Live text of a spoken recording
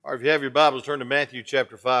All right, if you have your Bibles, turn to Matthew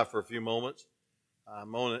chapter 5 for a few moments.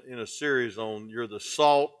 I'm in a series on You're the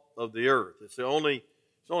Salt of the Earth. It's the only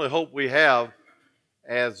hope we have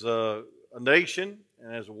as a nation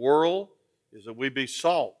and as a world is that we be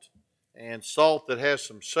salt, and salt that has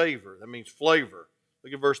some savor. That means flavor.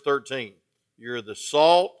 Look at verse 13. You're the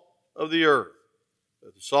salt of the earth.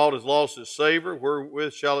 If the salt has lost its savor,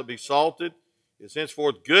 wherewith shall it be salted? It's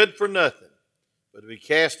henceforth good for nothing, but to be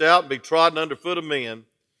cast out and be trodden under foot of men.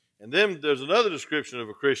 And then there's another description of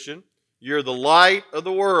a Christian. You're the light of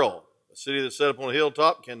the world. A city that's set upon a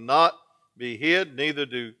hilltop cannot be hid. Neither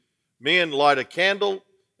do men light a candle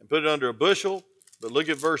and put it under a bushel. But look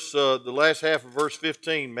at the last half of verse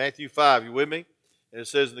 15, Matthew 5. You with me? And it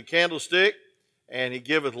says, in the candlestick, and he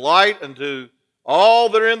giveth light unto all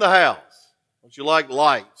that are in the house. Don't you like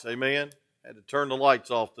lights? Amen. I had to turn the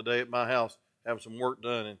lights off today at my house, having some work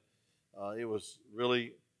done, and it was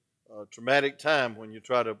really a traumatic time when you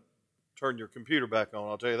try to turn your computer back on,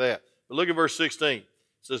 I'll tell you that. But look at verse 16. It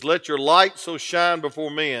says, let your light so shine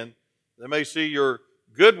before men, they may see your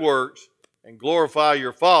good works and glorify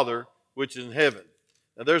your Father which is in heaven.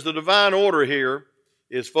 Now there's the divine order here,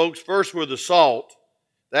 is folks, first we're the salt.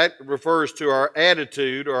 That refers to our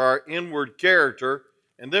attitude or our inward character,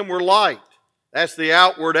 and then we're light. That's the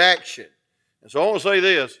outward action. And so I want to say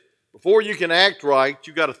this, before you can act right,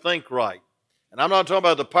 you've got to think right. And I'm not talking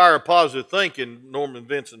about the power of positive thinking, Norman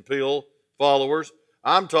Vincent Peale followers.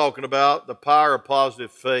 I'm talking about the power of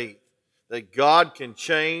positive faith, that God can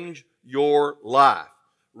change your life,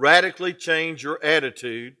 radically change your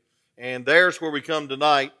attitude. And there's where we come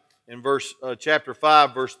tonight in chapter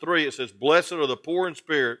 5, verse 3. It says, blessed are the poor in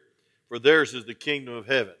spirit, for theirs is the kingdom of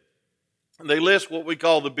heaven. And they list what we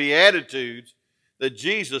call the Beatitudes that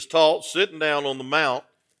Jesus taught sitting down on the Mount.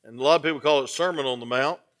 And a lot of people call it Sermon on the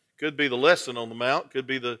Mount. Could be the lesson on the Mount. Could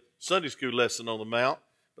be the Sunday school lesson on the Mount.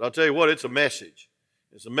 But I'll tell you what, it's a message.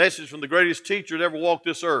 It's a message from the greatest teacher that ever walked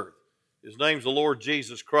this earth. His name's the Lord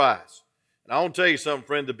Jesus Christ. And I want to tell you something,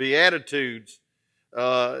 friend. The Beatitudes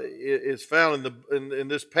is found in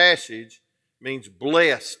this passage, means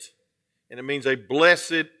blessed. And it means a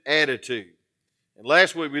blessed attitude. And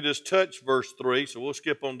last week we just touched verse 3, so we'll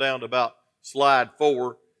skip on down to about slide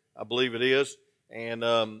 4, I believe it is, and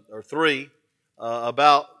or 3,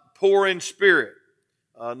 about poor in spirit.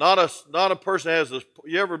 Not a person has this.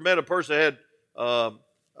 You ever met a person that had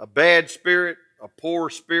a bad spirit, a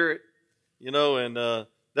poor spirit? You know, and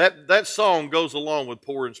that song goes along with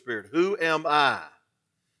poor in spirit. Who am I?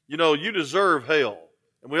 You know, you deserve hell,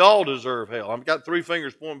 and we all deserve hell. I've got 3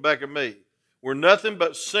 fingers pointing back at me. We're nothing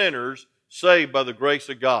but sinners saved by the grace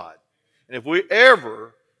of God. And if we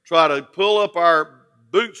ever try to pull up our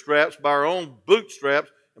bootstraps by our own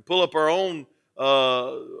bootstraps and pull up our own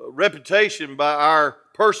reputation by our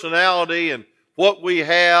personality and what we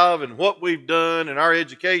have and what we've done and our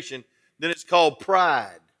education, then it's called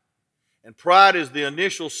pride. And pride is the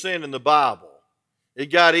initial sin in the Bible. It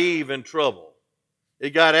got Eve in trouble.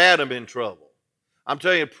 It got Adam in trouble. I'm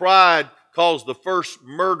telling you, pride caused the first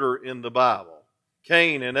murder in the Bible.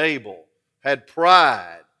 Cain and Abel had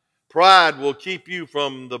pride. Pride will keep you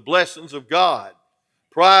from the blessings of God.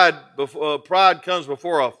 Pride comes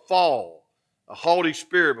before a fall. A haughty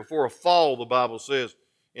spirit before a fall, the Bible says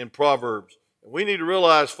in Proverbs. And we need to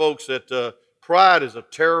realize, folks, that pride is a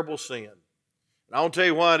terrible sin. And I want to tell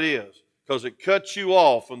you why it is. Because it cuts you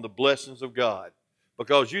off from the blessings of God.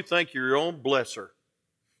 Because you think you're your own blesser.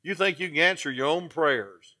 You think you can answer your own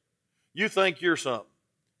prayers. You think you're something.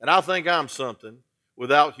 And I think I'm something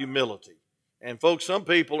without humility. And folks, some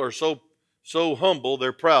people are so humble,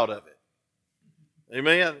 they're proud of it.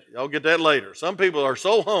 Amen? Y'all get that later. Some people are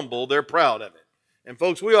so humble, they're proud of it. And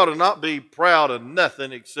folks, we ought to not be proud of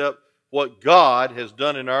nothing except what God has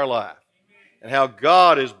done in our life. And how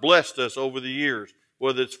God has blessed us over the years.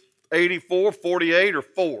 Whether it's 84, 48, or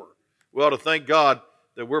 4. We ought to thank God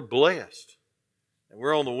that we're blessed. And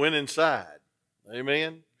we're on the winning side.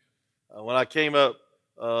 Amen? When I came up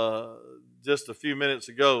just a few minutes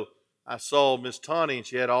ago, I saw Miss Tawny, and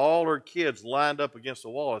she had all her kids lined up against the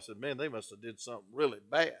wall. I said, man, they must have did something really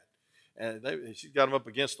bad. And she's got them up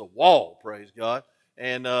against the wall, praise God.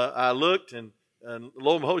 And I looked, and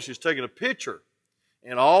lo and behold, she was taking a picture.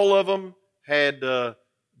 And all of them had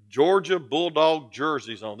Georgia Bulldog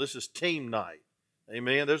jerseys on. This is team night.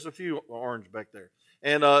 Amen. There's a few orange back there.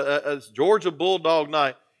 And it's Georgia Bulldog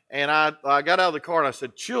night. And I got out of the car, and I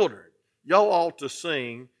said, children, y'all ought to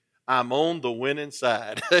sing, I'm on the winning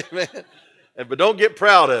side. Amen. But don't get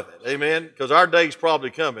proud of it. Amen. Because our day's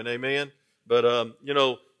probably coming. Amen. But,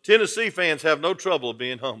 Tennessee fans have no trouble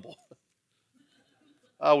being humble.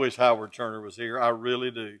 I wish Howard Turner was here. I really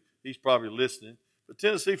do. He's probably listening. But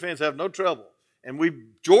Tennessee fans have no trouble. And we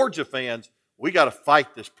Georgia fans, we got to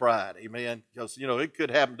fight this pride, amen? Because, it could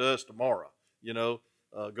happen to us tomorrow.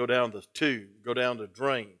 Go down the tube, go down the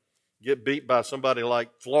drain, get beat by somebody like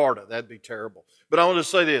Florida. That'd be terrible. But I want to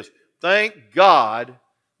say this. Thank God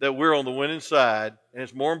that we're on the winning side, and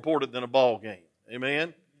it's more important than a ball game.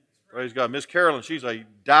 Amen? Praise God. Miss Carolyn, she's a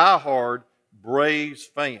diehard Braves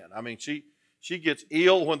fan. I mean, she gets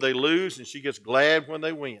ill when they lose, and she gets glad when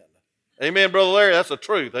they win. Amen, Brother Larry? That's the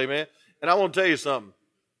truth. Amen? And I want to tell you something.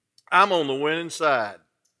 I'm on the winning side,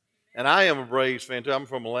 and I am a Braves fan, too. I'm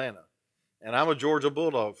from Atlanta, and I'm a Georgia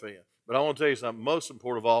Bulldog fan. But I want to tell you something. Most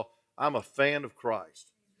important of all, I'm a fan of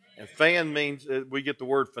Christ. And fan means we get the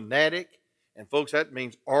word fanatic, and folks, that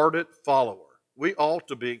means ardent follower. We ought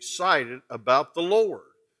to be excited about the Lord.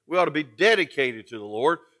 We ought to be dedicated to the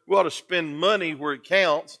Lord. We ought to spend money where it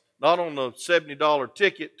counts, not on a $70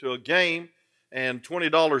 ticket to a game and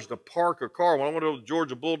 $20 to park a car. When I went over to the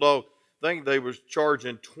Georgia Bulldog, I think they was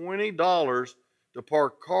charging $20 to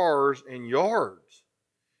park cars in yards.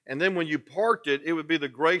 And then when you parked it, it would be the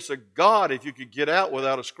grace of God if you could get out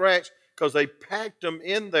without a scratch, because they packed them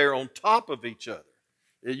in there on top of each other.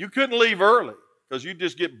 You couldn't leave early because you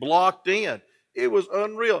just get blocked in. It was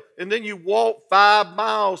unreal. And then you walk 5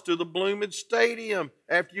 miles to the Blooming Stadium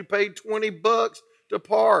after you paid $20 to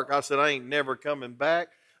park. I said, I ain't never coming back.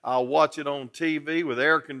 I'll watch it on TV with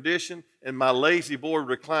air conditioning, and my lazy boy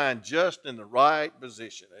reclined just in the right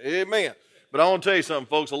position. Amen. But I want to tell you something,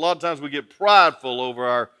 folks. A lot of times we get prideful over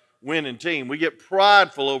our winning team. We get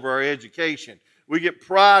prideful over our education. We get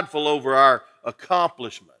prideful over our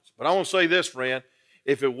accomplishments. But I want to say this, friend.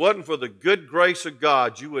 If it wasn't for the good grace of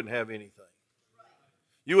God, you wouldn't have anything.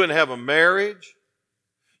 You wouldn't have a marriage.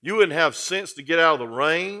 You wouldn't have sense to get out of the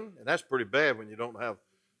rain. And that's pretty bad when you don't have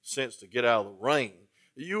sense to get out of the rain.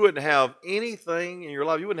 You wouldn't have anything in your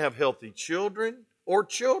life. You wouldn't have healthy children or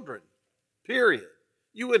children, period.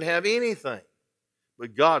 You wouldn't have anything.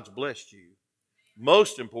 But God's blessed you,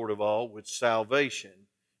 most important of all, with salvation.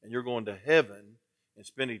 And you're going to heaven and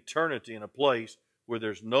spend eternity in a place where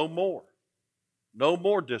there's no more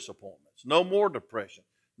disappointments, no more depression,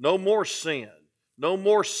 no more sin, no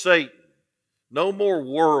more Satan, no more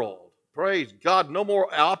world. Praise God. No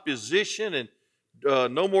more opposition and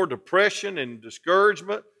no more depression and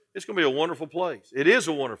discouragement. It's going to be a wonderful place. It is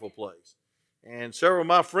a wonderful place. And several of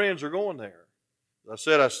my friends are going there. As I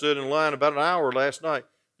said, I stood in line about an hour last night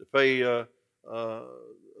to pay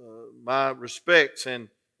my respects and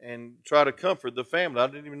try to comfort the family. I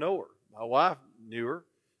didn't even know her. My wife knew her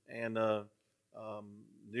and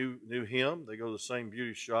knew him. They go to the same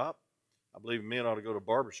beauty shop. I believe men ought to go to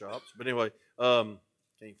barber shops. But anyway,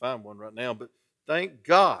 can't find one right now. But thank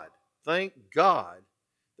God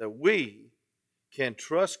that we can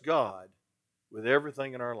trust God with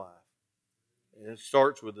everything in our life. And it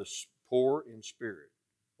starts with the poor in spirit.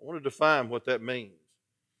 I want to define what that means.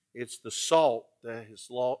 It's the salt that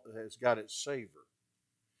has got its savor.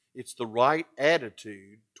 It's the right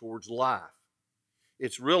attitude towards life.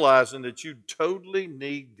 It's realizing that you totally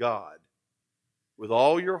need God. With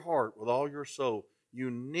all your heart, with all your soul,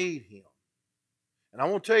 you need Him. And I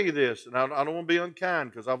want to tell you this, and I don't want to be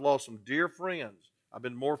unkind because I've lost some dear friends. I've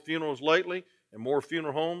been to more funerals lately and more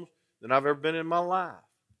funeral homes than I've ever been in my life.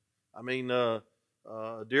 I mean, a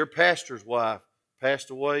dear pastor's wife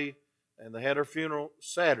passed away, and they had her funeral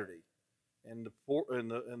Saturday. And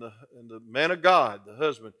the man of God, the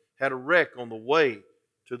husband, had a wreck on the way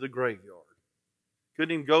to the graveyard.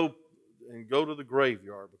 Couldn't even go to the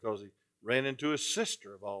graveyard because he ran into his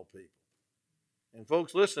sister of all people. And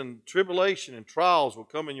folks, listen, tribulation and trials will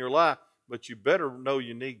come in your life, but you better know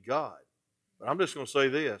you need God. But I'm just going to say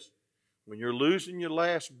this. When you're losing your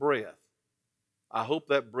last breath, I hope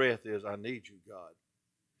that breath is, I need you, God.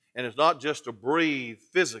 And it's not just to breathe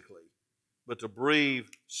physically, but to breathe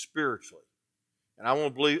spiritually. And I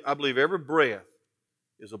believe every breath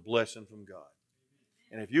is a blessing from God.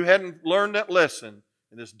 And if you hadn't learned that lesson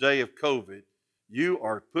in this day of COVID, you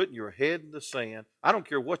are putting your head in the sand. I don't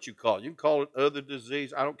care what you call it. You can call it other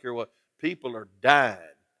disease. I don't care what. People are dying.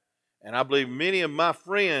 And I believe many of my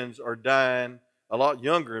friends are dying a lot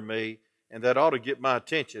younger than me, and that ought to get my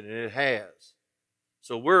attention, and it has.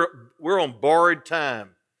 So we're on borrowed time.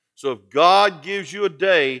 So if God gives you a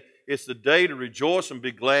day, it's the day to rejoice and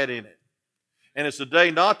be glad in it. And it's the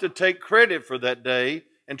day not to take credit for that day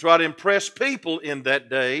and try to impress people in that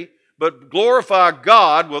day, but glorify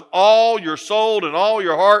God with all your soul and all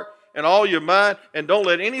your heart and all your mind, and don't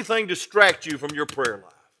let anything distract you from your prayer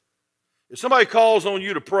life. If somebody calls on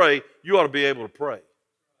you to pray, you ought to be able to pray.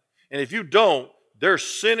 And if you don't, there's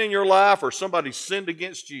sin in your life or somebody sinned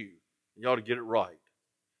against you. You ought to get it right.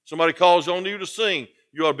 Somebody calls on you to sing,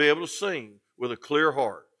 you ought to be able to sing with a clear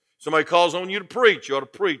heart. Somebody calls on you to preach, you ought to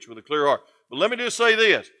preach with a clear heart. But let me just say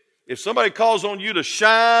this. If somebody calls on you to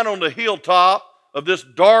shine on the hilltop of this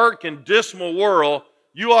dark and dismal world,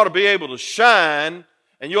 you ought to be able to shine,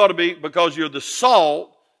 and you ought to be, because you're the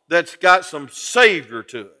salt that's got some Savior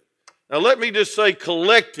to it. Now let me just say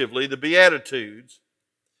collectively, the Beatitudes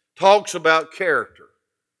talks about character.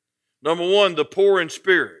 Number one, the poor in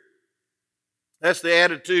spirit. That's the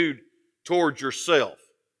attitude towards yourself.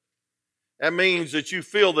 That means that you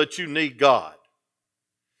feel that you need God.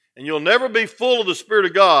 And you'll never be full of the Spirit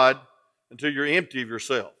of God until you're empty of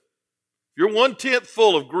yourself. If you're 1/10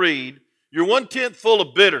 full of greed, you're 1/10 full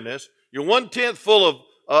of bitterness, you're 1/10 full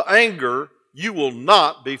of anger, you will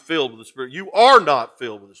not be filled with the Spirit. You are not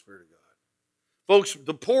filled with the Spirit of God. Folks,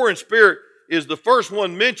 the poor in spirit is the first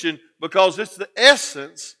one mentioned because it's the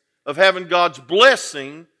essence of having God's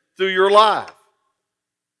blessing through your life.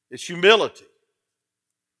 It's humility.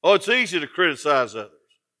 Oh, it's easy to criticize others.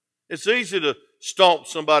 It's easy to stomp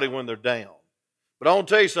somebody when they're down. But I want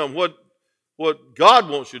to tell you something. What God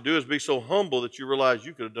wants you to do is be so humble that you realize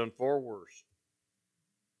you could have done far worse.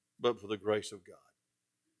 But for the grace of God.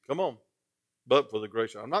 Come on. But for the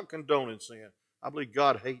grace of God. I'm not condoning sin. I believe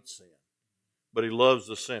God hates sin. But He loves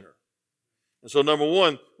the sinner. And so number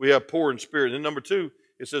one, we have poor in spirit. And number two,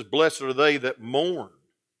 it says, blessed are they that mourn.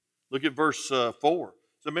 Look at verse 4.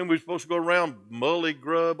 So I mean, we're supposed to go around mully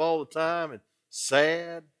grub all the time and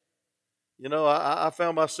sad. You know, I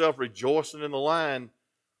found myself rejoicing in the line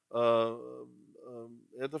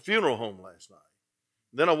at the funeral home last night.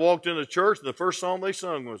 Then I walked into church, and the first song they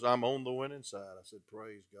sung was, I'm on the winning side. I said,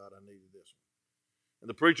 praise God, I needed this one. And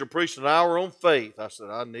the preacher preached an hour on faith. I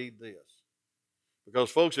said, I need this.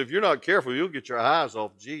 Because, folks, if you're not careful, you'll get your eyes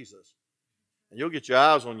off Jesus. And you'll get your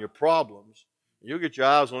eyes on your problems. And you'll get your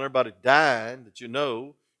eyes on everybody dying that you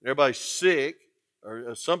know. Everybody's sick,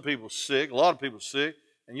 or some people sick, a lot of people sick.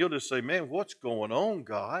 And you'll just say, man, what's going on,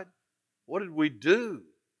 God? What did we do?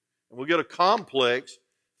 And we'll get a complex,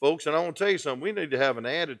 folks. And I want to tell you something. We need to have an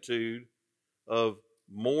attitude of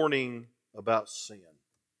mourning about sin.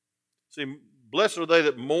 See, blessed are they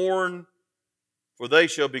that mourn, for they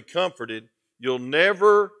shall be comforted. You'll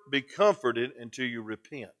never be comforted until you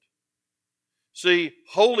repent. See,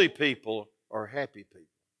 holy people are happy people.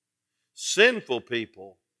 Sinful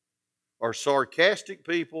people are sarcastic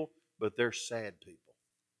people, but they're sad people.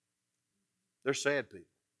 They're sad people.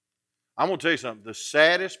 I'm going to tell you something. The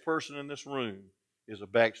saddest person in this room is a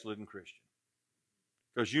backslidden Christian.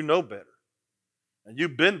 Because you know better. And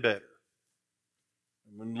you've been better.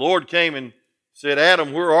 And when the Lord came and said,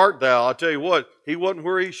 Adam, where art thou? I'll tell you what, he wasn't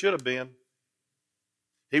where he should have been.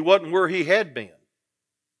 He wasn't where he had been.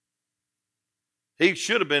 He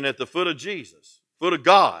should have been at the foot of Jesus, foot of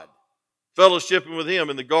God, fellowshipping with Him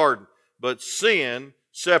in the garden. But sin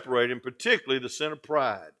separated him, particularly the sin of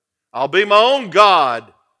pride. I'll be my own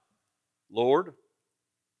God, Lord.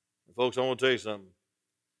 And folks, I want to tell you something.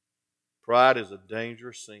 Pride is a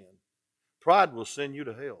dangerous sin. Pride will send you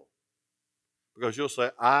to hell. Because you'll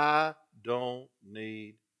say, I don't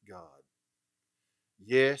need God.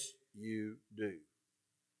 Yes, you do.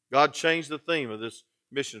 God changed the theme of this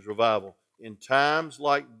missions revival. In times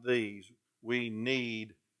like these, the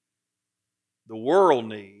world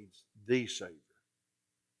needs the Savior.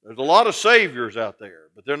 There's a lot of Saviors out there,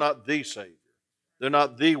 but they're not the Savior. They're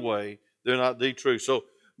not the way. They're not the truth. So,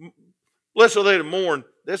 blessed are they that mourn.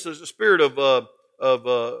 This is a spirit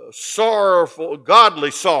of sorrowful, godly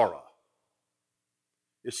sorrow.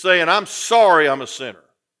 It's saying, I'm sorry I'm a sinner.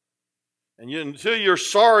 And until you're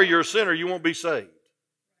sorry you're a sinner, you won't be saved.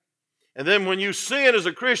 And then when you sin as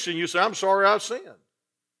a Christian, you say, I'm sorry I've sinned.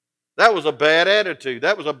 That was a bad attitude.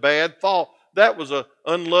 That was a bad thought. That was an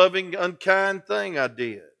unloving, unkind thing I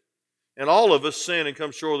did. And all of us sin and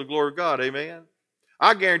come short of the glory of God. Amen?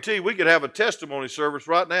 I guarantee you we could have a testimony service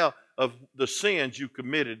right now of the sins you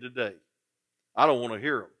committed today. I don't want to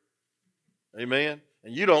hear them. Amen?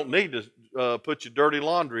 And you don't need to put your dirty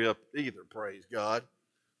laundry up either, praise God.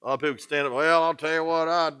 A lot of people stand up, well, I'll tell you what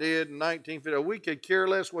I did in 1950. We could care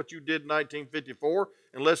less what you did in 1954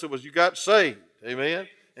 unless it was you got saved. Amen?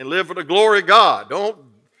 And live for the glory of God.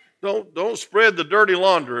 Don't spread the dirty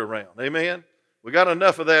laundry around. Amen? We got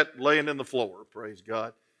enough of that laying in the floor, praise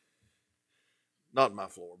God. Not my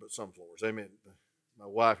floor, but some floors. Amen. My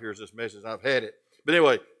wife hears this message. I've had it. But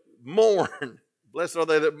anyway, mourn. Blessed are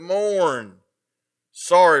they that mourn.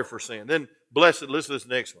 Sorry for sin. Then blessed, listen to this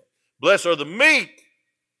next one. Blessed are the meek,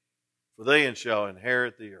 for they shall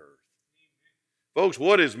inherit the earth. Folks,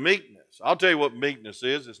 what is meekness? I'll tell you what meekness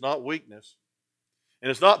is. It's not weakness. And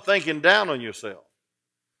it's not thinking down on yourself.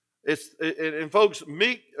 And folks,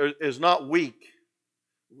 meek is not weak.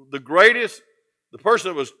 The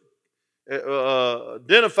person that was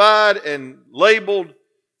identified and labeled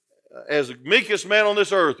as the meekest man on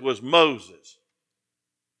this earth was Moses.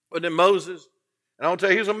 Wasn't it Moses? And I want to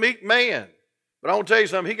tell you, he was a meek man. But I want to tell you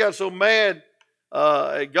something, he got so mad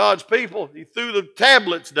at God's people, he threw the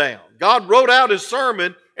tablets down. God wrote out his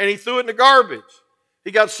sermon and he threw it in the garbage.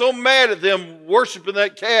 He got so mad at them worshiping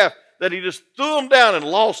that calf that he just threw them down and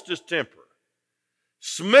lost his temper.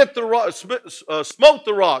 Smote the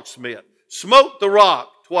rock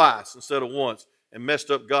twice instead of once and messed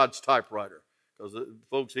up God's typewriter. Because,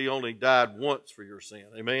 folks, he only died once for your sin.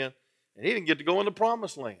 Amen? And he didn't get to go in the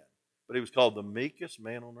promised land. But he was called the meekest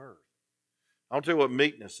man on earth. I'll tell you what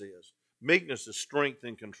meekness is. Meekness is strength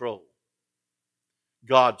and control.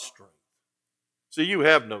 God's strength. See, you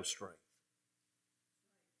have no strength.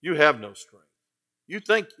 You have no strength. You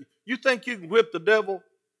think you can whip the devil?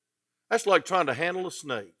 That's like trying to handle a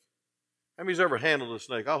snake. How many's ever handled a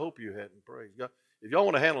snake? I hope you hadn't. Praise God. If y'all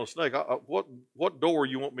want to handle a snake, what door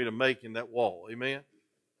you want me to make in that wall? Amen?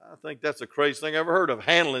 I think that's the craziest thing I ever heard of,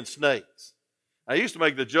 handling snakes. I used to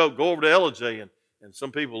make the joke, go over to LJ, and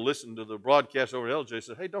some people listen to the broadcast over at LJ and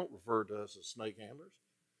said, hey, don't refer to us as snake handlers.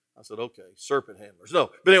 I said, okay, serpent handlers. No,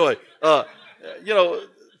 but anyway,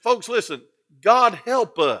 folks, listen, God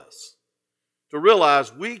help us to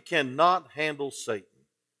realize we cannot handle Satan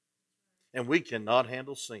and we cannot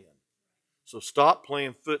handle sin. So stop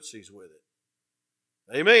playing footsies with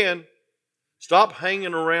it. Amen. Stop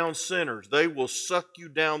hanging around sinners. They will suck you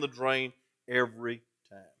down the drain every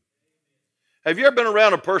time. Have you ever been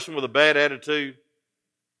around a person with a bad attitude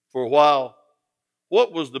for a while?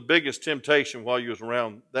 What was the biggest temptation while you was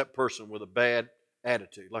around that person with a bad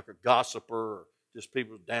attitude, like a gossiper or just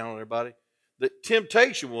people down on everybody? The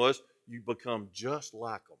temptation was you become just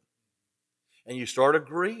like them. And you start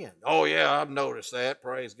agreeing. Oh, yeah, I've noticed that.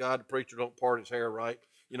 Praise God, the preacher don't part his hair right.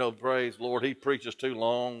 Praise the Lord, he preaches too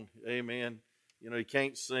long. Amen. He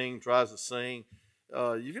can't sing, tries to sing.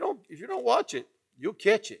 If you don't watch it, you'll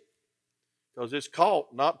catch it. Because it's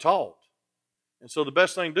caught, not taught. And so the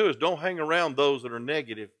best thing to do is don't hang around those that are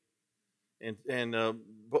negative. And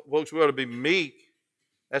folks, we ought to be meek.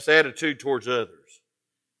 That's attitude towards others.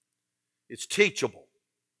 It's teachable.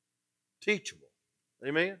 Teachable.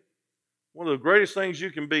 Amen? One of the greatest things you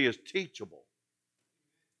can be is teachable.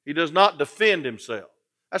 He does not defend himself.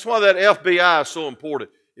 That's why that FBI is so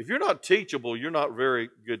important. If you're not teachable, you're not a very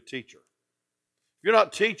good teacher. If you're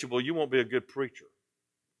not teachable, you won't be a good preacher.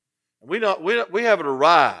 And we haven't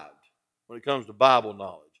arrived when it comes to Bible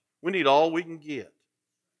knowledge. We need all we can get.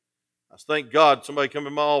 I thank God somebody came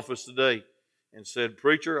in my office today and said,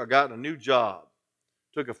 preacher, I got a new job.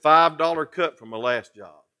 Took a $5 cut from my last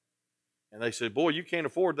job. And they said, boy, you can't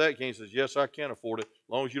afford that. He says, yes, I can afford it, as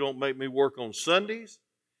long as you don't make me work on Sundays.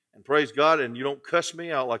 And praise God, and you don't cuss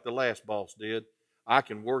me out like the last boss did. I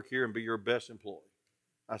can work here and be your best employee.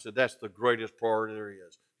 I said, that's the greatest priority there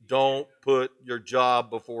is. Don't put your job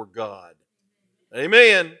before God.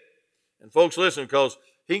 Amen. And folks, listen, because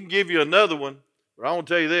he can give you another one, but I want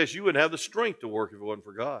to tell you this, you wouldn't have the strength to work if it wasn't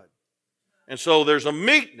for God. And so there's a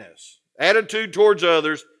meekness, attitude towards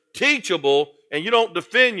others, teachable, and you don't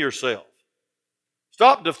defend yourself.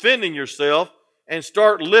 Stop defending yourself and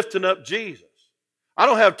start lifting up Jesus. I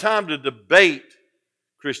don't have time to debate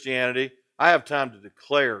Christianity. I have time to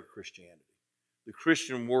declare Christianity. The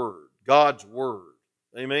Christian Word, God's Word.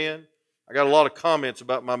 Amen? I got a lot of comments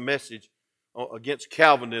about my message against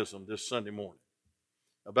Calvinism this Sunday morning.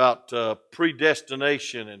 About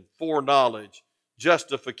predestination and foreknowledge,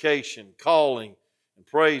 justification, calling, and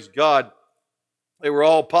praise God. They were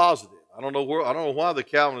all positive. I don't know why the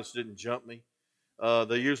Calvinists didn't jump me.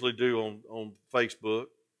 They usually do on Facebook.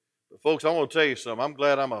 But folks, I want to tell you something. I'm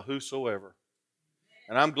glad I'm a whosoever.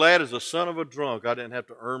 And I'm glad as a son of a drunk I didn't have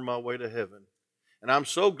to earn my way to heaven. And I'm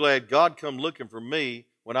so glad God come looking for me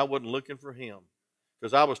when I wasn't looking for him.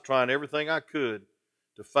 Because I was trying everything I could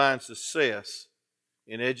to find success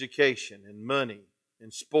in education, in money,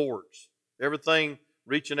 in sports. Everything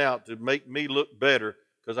reaching out to make me look better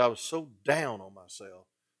because I was so down on myself.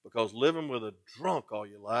 Because living with a drunk all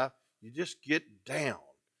your life, you just get down.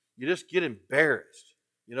 You just get embarrassed,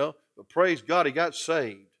 But praise God, he got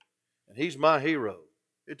saved. And he's my hero.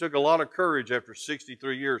 It took a lot of courage after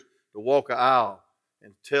 63 years to walk an aisle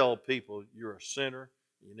and tell people you're a sinner,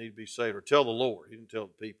 you need to be saved. Or tell the Lord. He didn't tell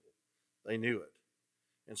the people. They knew it.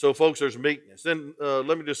 And so, folks, there's meekness. Then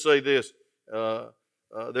let me just say this.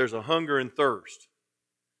 There's a hunger and thirst.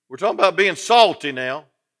 We're talking about being salty now.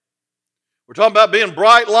 We're talking about being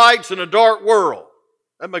bright lights in a dark world.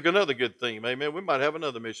 That'd make another good theme, amen. We might have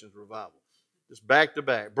another missions revival. Just back to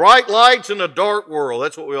back. Bright lights in a dark world.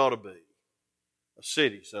 That's what we ought to be. A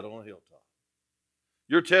city set on a hilltop.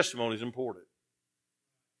 Your testimony is important.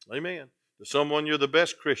 Amen. To someone, you're the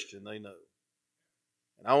best Christian they know.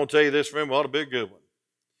 And I want to tell you this, friend, we ought to be a good one.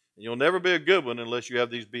 And you'll never be a good one unless you have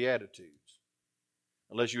these Beatitudes,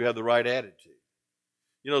 unless you have the right attitude.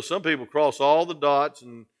 You know, some people cross all the dots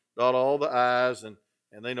and dot all the I's, and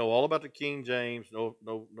they know all about the King James, no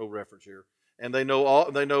reference here. And they know,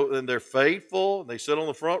 and they're faithful, and they sit on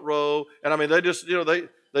the front row, and I mean, they just,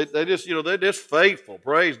 they're just faithful.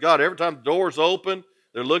 Praise God. Every time the door's open,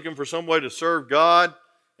 they're looking for some way to serve God,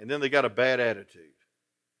 and then they got a bad attitude.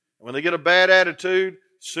 And when they get a bad attitude,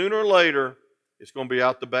 sooner or later, it's going to be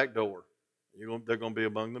out the back door. They're going to be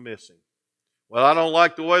among the missing. Well, I don't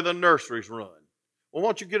like the way the nurseries run. Well, why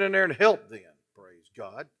don't you get in there and help then? Praise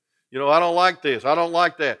God. You know, I don't like this. I don't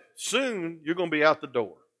like that. Soon, you're going to be out the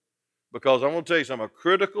door. Because I'm going to tell you something, a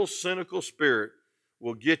critical, cynical spirit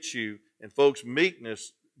will get you. And folks,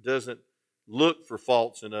 meekness doesn't look for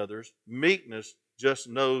faults in others. Meekness just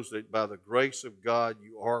knows that by the grace of God,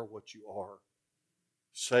 you are what you are.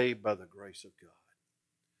 Saved by the grace of God.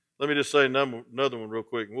 Let me just say another one real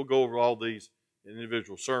quick, and we'll go over all these in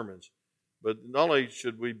individual sermons. But not only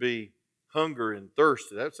should we be hunger and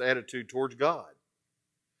thirsty, that's the attitude towards God.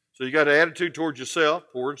 So you got an attitude towards yourself,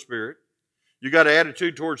 poor in spirit. You got an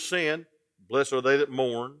attitude towards sin, blessed are they that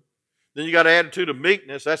mourn. Then you got an attitude of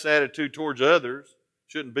meekness, that's an attitude towards others.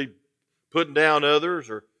 Shouldn't be putting down others,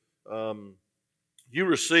 or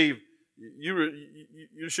you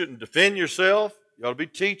shouldn't defend yourself. You ought to be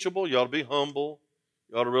teachable, you ought to be humble.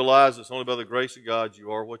 You ought to realize it's only by the grace of God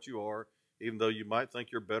you are what you are, even though you might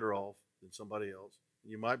think you're better off than somebody else.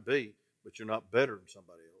 You might be, but you're not better than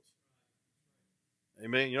somebody else.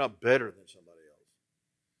 Amen? You're not better than somebody else.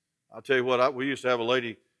 I'll tell you what, we used to have a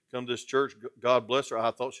lady come to this church, God bless her.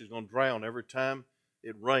 I thought she was going to drown every time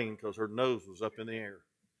it rained because her nose was up in the air.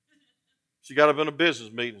 She got up in a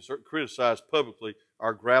business meeting and criticized publicly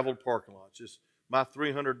our gravel parking lots. It's my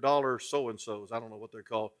 $300 so-and-sos, I don't know what they're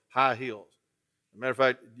called, high heels. As a matter of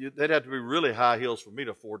fact, they'd have to be really high heels for me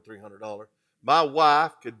to afford $300. My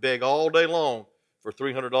wife could beg all day long for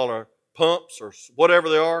 $300 pumps or whatever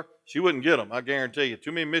they are. She wouldn't get them, I guarantee you.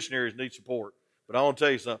 Too many missionaries need support. But I want to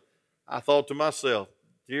tell you something. I thought to myself,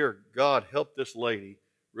 dear God, help this lady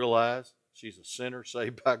realize she's a sinner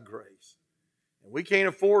saved by grace. And we can't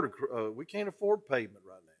afford pavement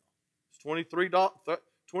right now. It's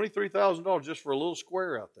 $23,000 just for a little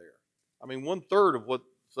square out there. I mean, 1/3 of what's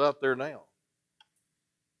out there now.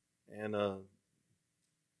 And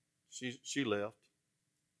she left.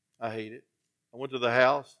 I hate it. I went to the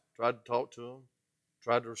house, tried to talk to them,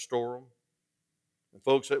 tried to restore them. And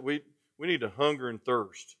folks, we need to hunger and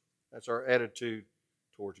thirst. That's our attitude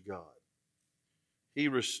towards God. We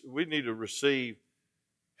need to receive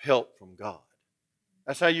help from God.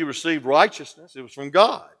 That's how you receive righteousness. It was from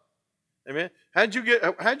God. Amen. How'd you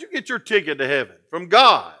get your ticket to heaven? From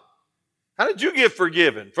God. How did you get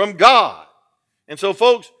forgiven? From God. And so,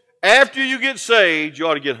 folks, after you get saved, you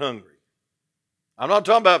ought to get hungry. I'm not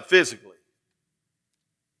talking about physically.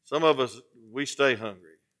 Some of us, we stay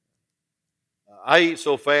hungry. I eat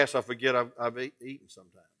so fast I forget I've eaten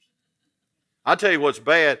sometimes. I tell you what's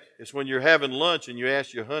bad is when you're having lunch and you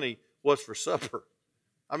ask your honey, what's for supper?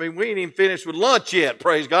 I mean, we ain't even finished with lunch yet,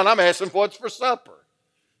 praise God. I'm asking what's for supper.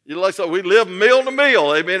 So we live meal to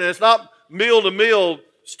meal, amen. And it's not meal to meal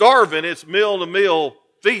starving, it's meal to meal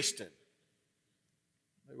feasting.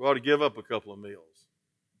 We ought to give up a couple of meals.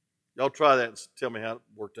 Y'all try that and tell me how it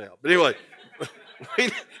worked out. But anyway,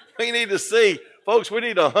 we need to see, folks, we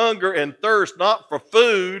need to hunger and thirst not for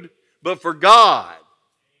food, but for God.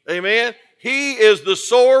 Amen? He is the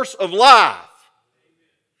source of life.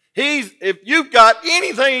 If you've got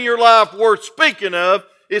anything in your life worth speaking of,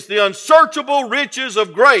 it's the unsearchable riches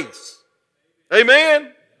of grace.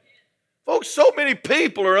 Amen? Folks, so many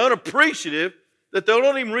people are unappreciative that they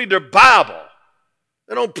don't even read their Bible.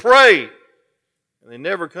 They don't pray. And they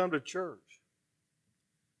never come to church.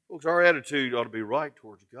 Folks, our attitude ought to be right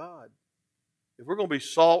towards God. If we're going to be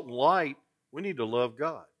salt and light, we need to love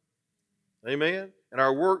God. Amen? And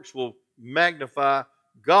our works will magnify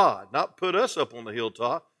God. Not put us up on the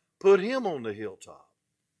hilltop. Put Him on the hilltop.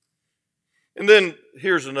 And then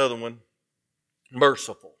here's another one.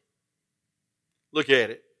 Merciful. Look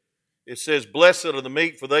at it. It says, blessed are the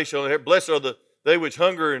meek, for they shall inherit. Blessed are they which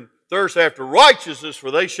hunger and thirst after righteousness,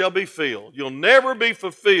 for they shall be filled. You'll never be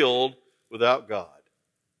fulfilled without God.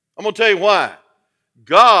 I'm going to tell you why.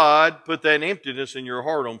 God put that emptiness in your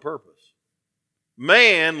heart on purpose.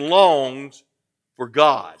 Man longs for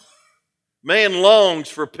God. Man longs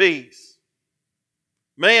for peace.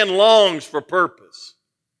 Man longs for purpose.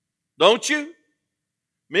 Don't you?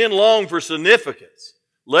 Men long for significance.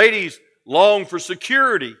 Ladies long for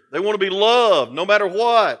security. They want to be loved no matter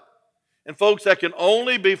what. And folks, that can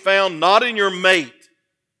only be found not in your mate.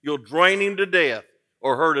 You'll drain him to death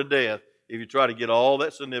or her to death if you try to get all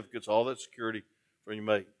that significance, all that security from your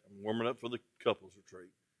mate. I'm warming up for the couples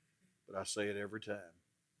retreat, but I say it every time.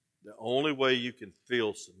 The only way you can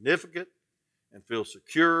feel significant and feel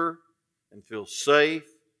secure and feel safe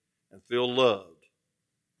and feel loved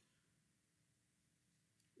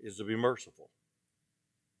is to be merciful.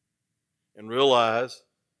 And realize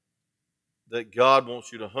that God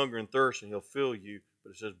wants you to hunger and thirst and He'll fill you.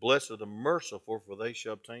 But it says, blessed are the merciful, for they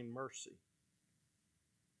shall obtain mercy.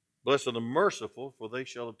 Blessed are the merciful, for they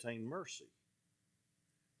shall obtain mercy.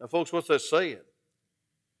 Now, folks, what's that saying?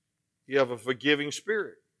 You have a forgiving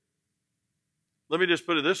spirit. Let me just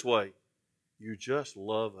put it this way. You just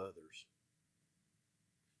love others.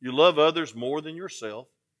 You love others more than yourself.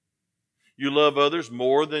 You love others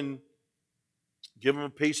more than give them a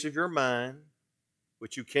piece of your mind,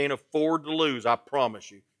 which you can't afford to lose, I promise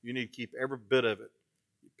you. You need to keep every bit of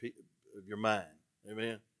it, of your mind.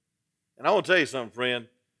 Amen? And I want to tell you something, friend.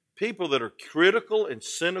 People that are critical and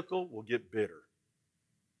cynical will get bitter.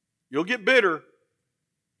 You'll get bitter.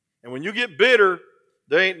 And when you get bitter,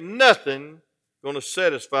 there ain't nothing going to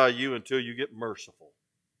satisfy you until you get merciful.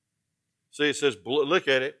 See, it says, look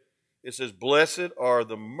at it. It says, blessed are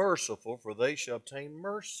the merciful, for they shall obtain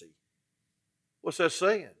mercy. What's that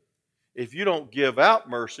saying? If you don't give out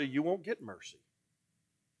mercy, you won't get mercy.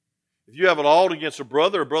 If you have an ought against a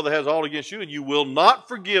brother has ought against you, and you will not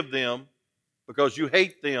forgive them because you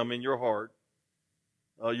hate them in your heart,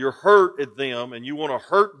 you're hurt at them, and you want to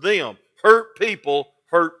hurt them. Hurt people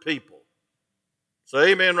hurt people.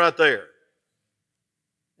 Say amen right there.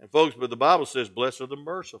 And folks, but the Bible says, blessed are the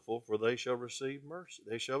merciful, for they shall receive mercy.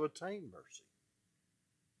 They shall attain mercy.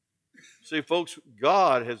 See, folks,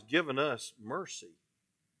 God has given us mercy,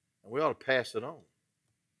 and we ought to pass it on.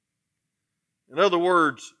 In other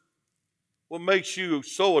words, what makes you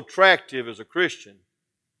so attractive as a Christian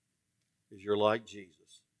is you're like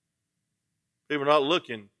Jesus. People are not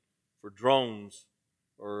looking for drones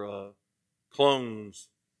or clones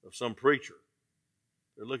of some preacher.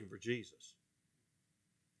 They're looking for Jesus.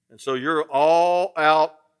 And so your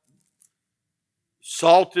all-out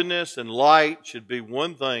saltiness and light should be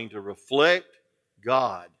one thing, to reflect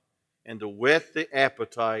God and to whet the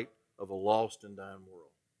appetite of a lost and dying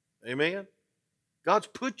world. Amen? God's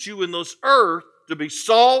put you in this earth to be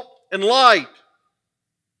salt and light,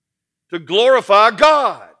 to glorify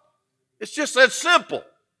God. It's just that simple.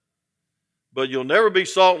 But you'll never be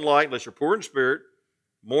salt and light unless you're poor in spirit,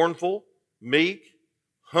 mournful, meek,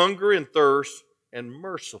 hungry and thirst, and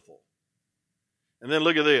merciful. And then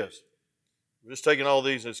look at this. We're just taking all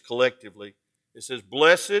these as collectively. It says,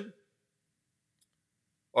 blessed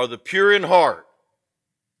are the pure in heart,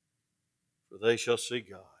 for they shall see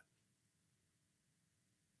God.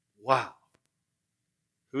 Wow.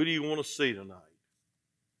 Who do you want to see tonight?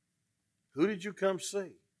 Who did you come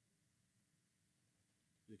see?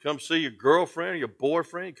 You come see your girlfriend, your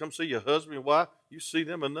boyfriend, you come see your husband, your wife, you see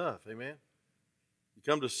them enough, amen? You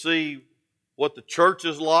come to see what the church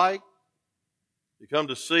is like, you come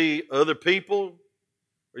to see other people,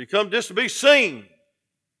 or you come just to be seen.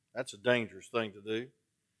 That's a dangerous thing to do.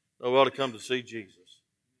 No, we ought to come to see Jesus.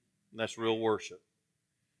 And that's real worship.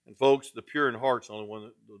 And folks, the pure in heart's the only one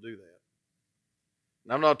that will do that.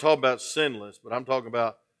 And I'm not talking about sinless, but I'm talking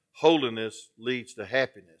about holiness leads to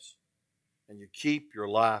happiness. And you keep your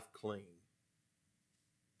life clean.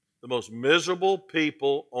 The most miserable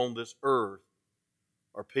people on this earth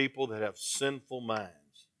are people that have sinful minds.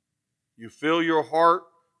 You fill your heart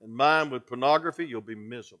and mind with pornography, you'll be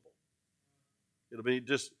miserable. It'll be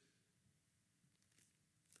just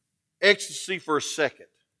ecstasy for a second,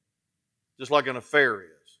 just like an affair is.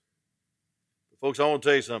 But folks, I want to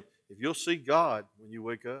tell you something. If you'll see God when you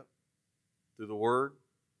wake up through the Word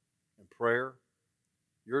and prayer,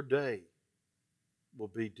 your day will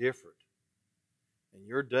be different. And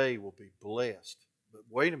your day will be blessed. But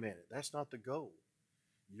wait a minute, that's not the goal.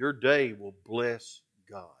 Your day will bless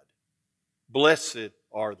God. Blessed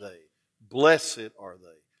are they. Blessed are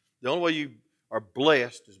they. The only way you are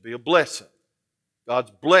blessed is to be a blessing.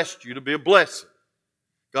 God's blessed you to be a blessing.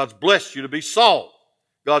 God's blessed you to be salt.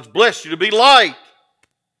 God's blessed you to be light.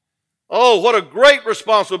 Oh, what a great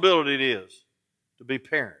responsibility it is to be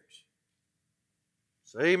parents.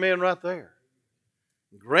 Say amen right there.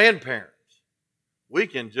 Grandparents. We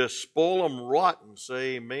can just spoil them rotten,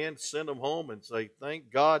 say amen, send them home and say,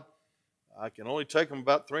 thank God, I can only take them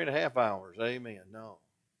about 3.5 hours. Amen. No.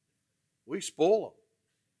 We spoil them.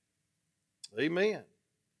 Amen.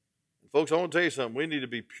 And folks, I want to tell you something. We need to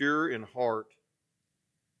be pure in heart.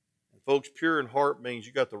 And folks, pure in heart means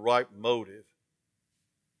you got the right motive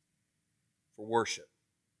for worship.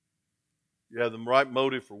 You have the right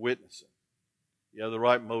motive for witnessing. You have the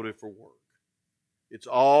right motive for work. It's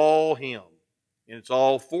all Him, and it's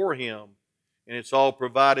all for Him, and it's all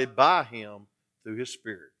provided by Him through His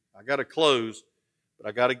Spirit. I got to close, but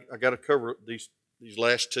I got to cover these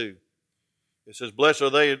last two. It says, "Blessed are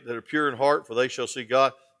they that are pure in heart, for they shall see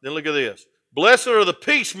God." Then look at this: "Blessed are the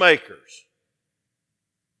peacemakers,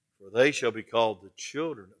 for they shall be called the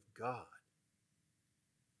children of God."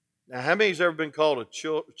 Now, how many has ever been called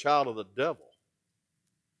a child of the devil?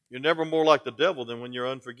 You're never more like the devil than when you're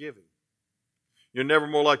unforgiving. You're never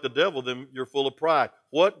more like the devil than you're full of pride.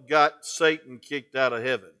 What got Satan kicked out of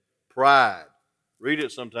heaven? Pride. Read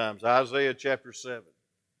it sometimes. Isaiah chapter 7.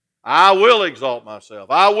 I will exalt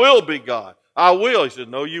myself. I will be God. I will. He said,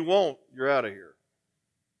 no, you won't. You're out of here.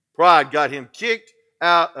 Pride got him kicked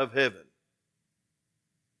out of heaven.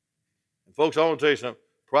 And folks, I want to tell you something.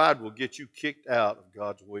 Pride will get you kicked out of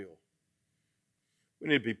God's will. We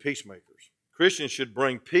need to be peacemakers. Christians should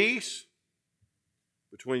bring peace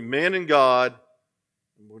between men and God,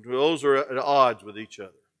 and those are at odds with each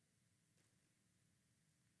other.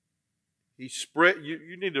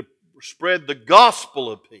 You need to spread the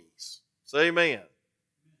gospel of peace. Say amen.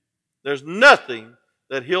 There's nothing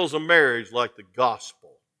that heals a marriage like the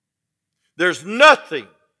gospel. There's nothing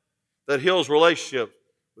that heals relationships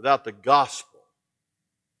without the gospel.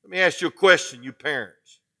 Let me ask you a question, you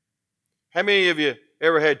parents. How many of you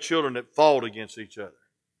ever had children that fought against each other?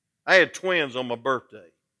 I had twins on my birthday.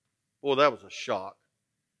 Boy, that was a shock.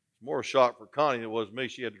 More a shock for Connie than it was me.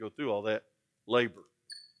 She had to go through all that labor.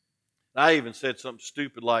 I even said something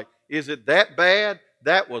stupid like, "Is it that bad?"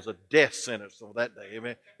 That was a death sentence on that day. I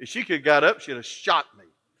mean, if she could have got up, she'd have shot me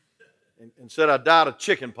and said I died of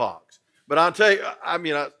chicken pox. But I'll tell you,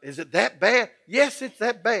 is it that bad? Yes, it's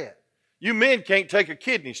that bad. You men can't take a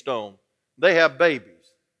kidney stone. They have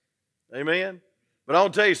babies. Amen? But I'll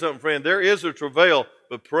tell you something, friend. There is a travail,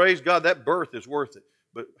 but praise God, that birth is worth it.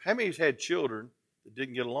 But how many's had children that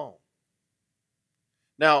didn't get along?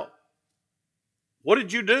 Now, what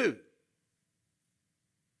did you do?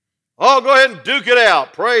 Oh, go ahead and duke it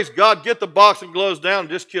out. Praise God, get the boxing gloves down and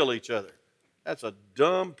just kill each other. That's a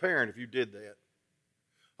dumb parent if you did that.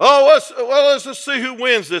 Oh, let's just see who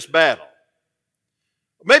wins this battle.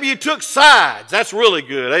 Maybe you took sides. That's really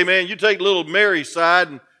good. Amen. You take little Mary's side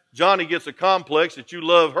and Johnny gets a complex that you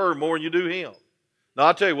love her more than you do him. Now,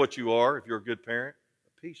 I'll tell you what you are if you're a good parent.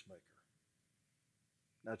 A peacemaker.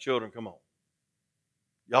 Now, children, come on.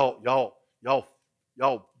 Y'all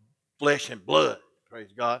flesh and blood.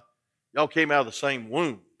 Praise God. Y'all came out of the same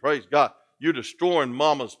womb. Praise God. You're destroying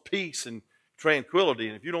mama's peace and tranquility.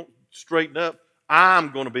 And if you don't straighten up,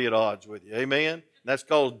 I'm going to be at odds with you. Amen? And that's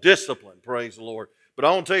called discipline. Praise the Lord. But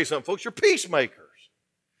I want to tell you something, folks. You're peacemakers.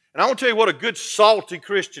 And I want to tell you what a good salty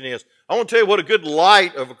Christian is. I want to tell you what a good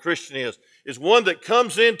light of a Christian is one that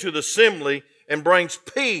comes into the assembly and brings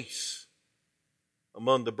peace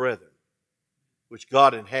among the brethren, which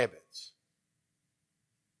God inhabits.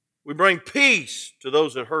 We bring peace to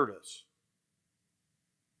those that hurt us.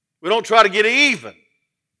 We don't try to get even.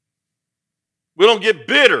 We don't get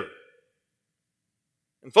bitter.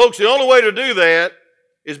 And folks, the only way to do that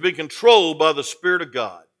is be controlled by the Spirit of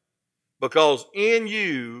God. Because in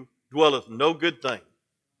you dwelleth no good thing.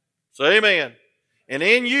 Say amen. And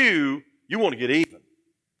in you want to get even.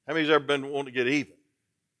 How many's ever been wanting to get even?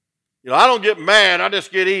 I don't get mad, I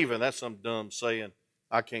just get even. That's some dumb saying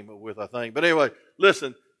I came up with, I think. But anyway,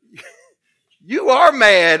 listen. You are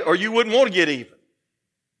mad or you wouldn't want to get even.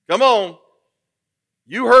 Come on.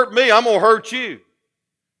 You hurt me, I'm going to hurt you.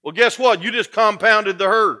 Well, guess what? You just compounded the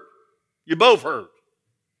hurt. You both hurt.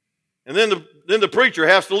 And then the preacher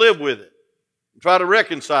has to live with it and try to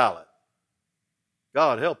reconcile it.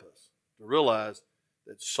 God help us to realize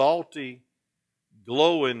that salty,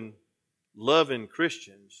 glowing, loving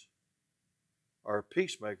Christians are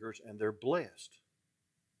peacemakers and they're blessed.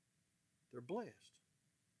 They're blessed.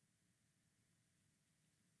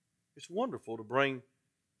 It's wonderful to bring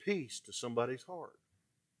peace to somebody's heart.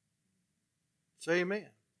 Say amen.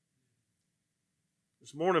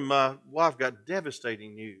 This morning my wife got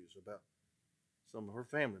devastating news about some of her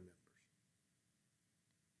family members.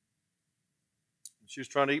 She was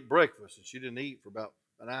trying to eat breakfast and she didn't eat for about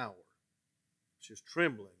an hour. She was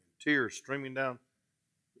trembling, tears streaming down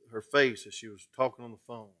her face as she was talking on the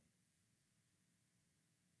phone.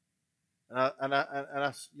 And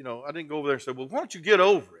I didn't go over there and say, "Well, why don't you get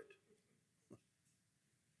over it?"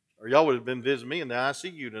 Or y'all would have been visiting me in the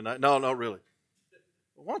ICU tonight. No, not really.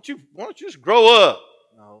 Why don't you just grow up?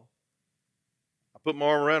 No. I put my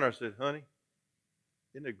arm around her. I said, honey,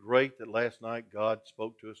 isn't it great that last night God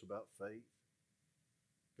spoke to us about faith?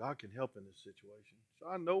 God can help in this situation. So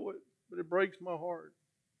I know it, but it breaks my heart.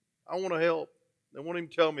 I want to help. I want him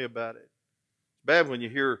to tell me about it. It's bad when you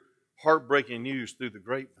hear heartbreaking news through the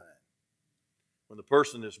grapevine. When the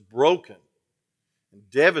person is broken and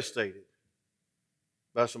devastated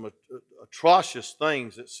by some atrocious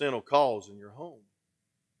things that sin will cause in your home.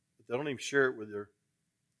 But they don't even share it with their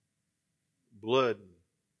blood and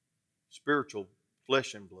spiritual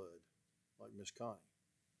flesh and blood, like Miss Connie.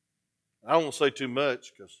 I don't want to say too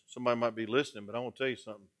much because somebody might be listening, but I want to tell you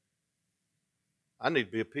something. I need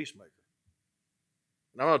to be a peacemaker.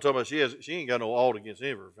 And I'm not talking about she ain't got no ought against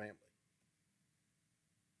any of her family.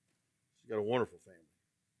 She's got a wonderful family.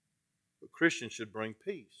 But Christians should bring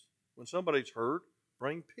peace. When somebody's hurt,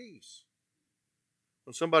 bring peace.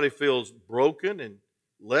 When somebody feels broken and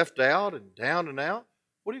left out and down and out,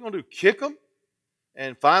 what are you going to do? Kick them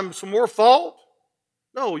and find some more fault?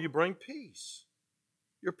 No, you bring peace.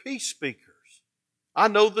 You're peace speakers. I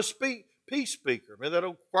know the peace speaker. Remember that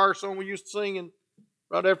old choir song we used to sing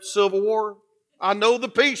right after the Civil War? I know the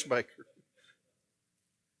peacemaker.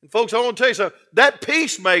 And folks, I want to tell you something. That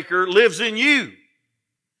peacemaker lives in you.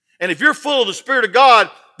 And if you're full of the Spirit of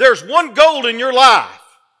God, there's one goal in your life.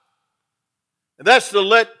 And that's to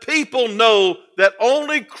let people know that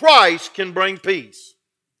only Christ can bring peace.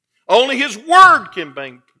 Only His Word can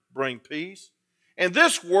bring peace. And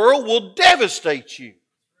this world will devastate you.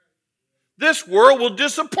 This world will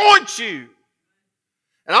disappoint you.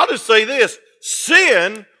 And I'll just say this,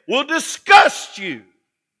 sin will disgust you.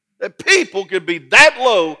 That people could be that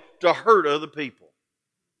low to hurt other people.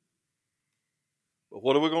 But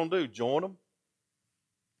what are we going to do? Join them?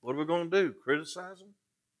 What are we going to do? Criticize them?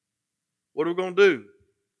 What are we going to do?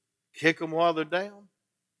 Kick them while they're down?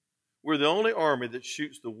 We're the only army that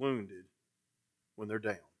shoots the wounded when they're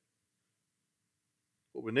down.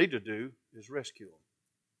 What we need to do is rescue them.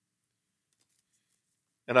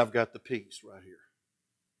 And I've got the peace right here.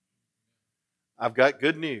 I've got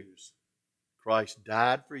good news. Christ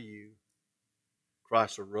died for you.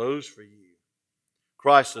 Christ arose for you.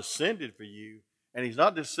 Christ ascended for you. And He's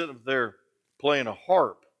not just sitting up there playing a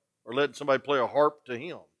harp or letting somebody play a harp to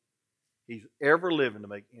Him. He's ever living to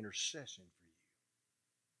make intercession for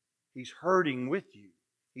you. He's hurting with you.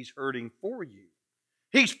 He's hurting for you.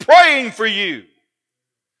 He's praying for you.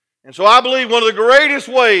 And so I believe one of the greatest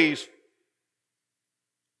ways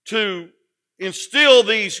to instill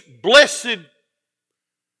these blessed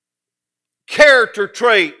character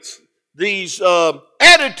traits, these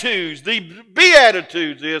attitudes, the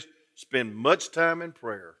beatitudes is spend much time in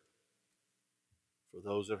prayer for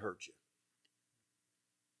those that hurt you.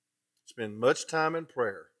 Spend much time in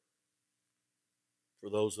prayer for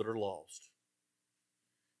those that are lost.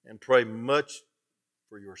 And pray much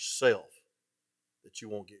for yourself that you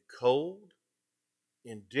won't get cold,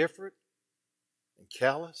 indifferent, and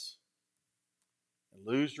callous, and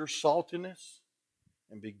lose your saltiness,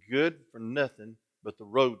 and be good for nothing but the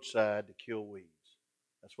roadside to kill weeds.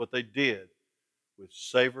 That's what they did with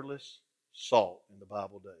savorless salt in the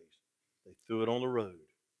Bible days. They threw it on the road.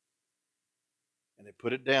 And they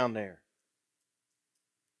put it down there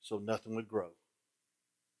so nothing would grow.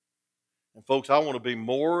 And folks, I want to be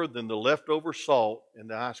more than the leftover salt in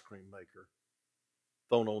the ice cream maker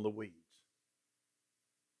thrown on the weeds.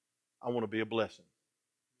 I want to be a blessing.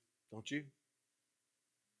 Don't you?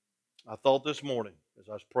 I thought this morning as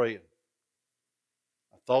I was praying.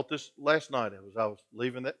 I thought this last night as I was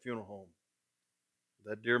leaving that funeral home.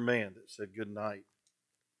 That dear man that said good night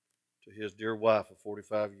to his dear wife of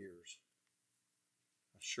 45 years.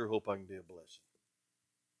 I sure hope I can be a blessing.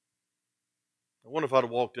 I wonder if I'd have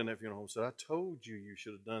walked in that funeral home and said, I told you you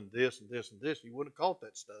should have done this and this and this. You wouldn't have caught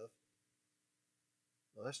that stuff.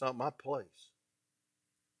 No, that's not my place.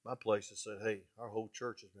 My place is said, hey, our whole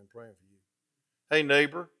church has been praying for you. Hey,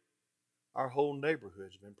 neighbor, our whole neighborhood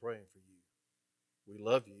has been praying for you. We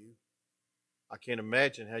love you. I can't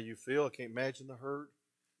imagine how you feel. I can't imagine the hurt.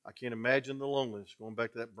 I can't imagine the loneliness going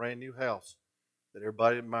back to that brand new house that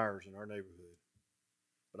everybody admires in our neighborhood.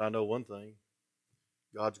 But I know one thing.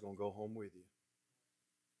 God's going to go home with you.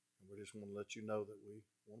 And we just want to let you know that we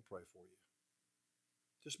want to pray for you.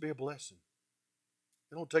 Just be a blessing.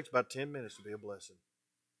 It only takes about 10 minutes to be a blessing.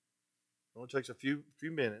 It only takes a few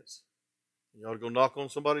minutes. You ought to go knock on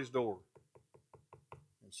somebody's door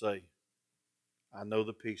and say, I know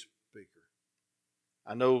the peace speaker.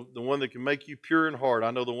 I know the one that can make you pure in heart.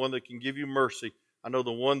 I know the one that can give you mercy. I know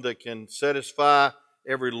the one that can satisfy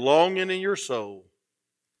every longing in your soul.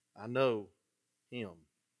 I know Him.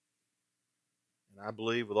 And I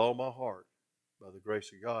believe with all my heart, by the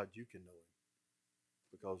grace of God, you can know him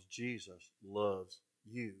because Jesus loves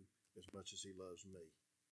you as much as he loves me.